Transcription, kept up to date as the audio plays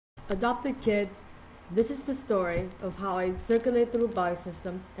Adopted kids, this is the story of how I circulated through the body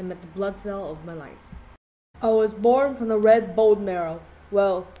system and met the blood cell of my life. I was born from the red bone marrow.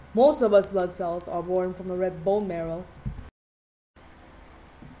 Well, most of us blood cells are born from the red bone marrow.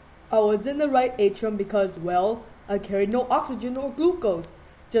 I was in the right atrium because, well, I carried no oxygen or glucose,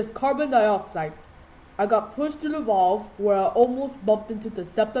 just carbon dioxide. I got pushed through the valve where I almost bumped into the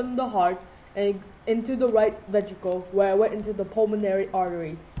septum of the heart and into the right ventricle where I went into the pulmonary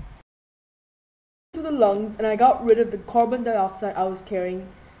artery. To the lungs, and I got rid of the carbon dioxide I was carrying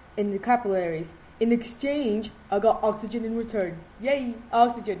in the capillaries. In exchange, I got oxygen in return. Yay,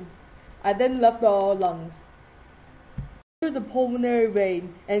 oxygen! I then left the lungs, entered the pulmonary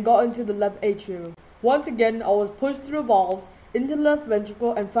vein, and got into the left atrium. Once again, I was pushed through the valves, into the left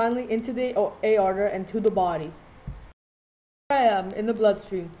ventricle, and finally into the aorta and to the body. Here I am in the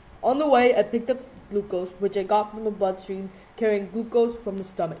bloodstream. On the way, I picked up glucose, which I got from the bloodstreams carrying glucose from the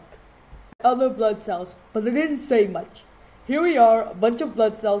stomach. Other blood cells, but they didn't say much. Here we are, a bunch of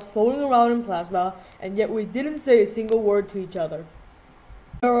blood cells floating around in plasma, and yet we didn't say a single word to each other.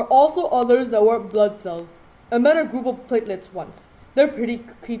 There were also others that weren't blood cells. I met a group of platelets once. They're pretty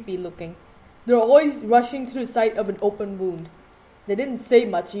creepy looking. They're always rushing to the site of an open wound. They didn't say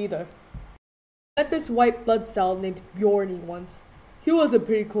much either. I met this white blood cell named Bjorny once. He was a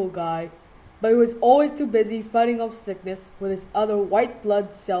pretty cool guy, but he was always too busy fighting off sickness with his other white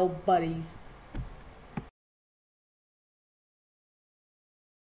blood cell buddies.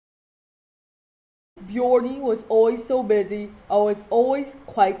 Bjorny was always so busy, I was always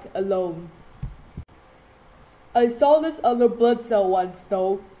quite alone. I saw this other blood cell once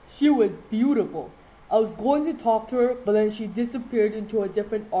though. She was beautiful. I was going to talk to her, but then she disappeared into a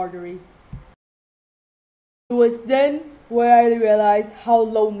different artery. It was then where I realized how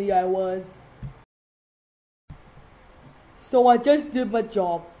lonely I was. So I just did my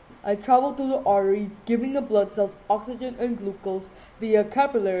job. I traveled through the artery, giving the blood cells oxygen and glucose via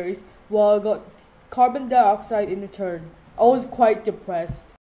capillaries while I got carbon dioxide in return. I was quite depressed.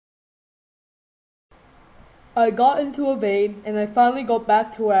 I got into a vein and I finally got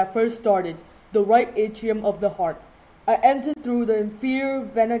back to where I first started, the right atrium of the heart. I entered through the inferior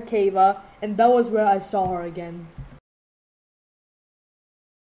vena cava, and that was where I saw her again.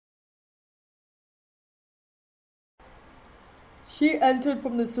 She entered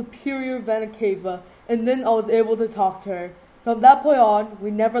from the superior vena cava, and then I was able to talk to her. From that point on, we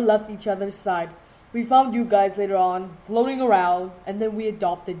never left each other's side. We found you guys later on, floating around, and then we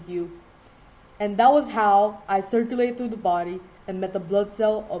adopted you. And that was how I circulated through the body and met the blood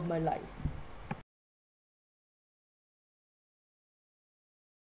cell of my life.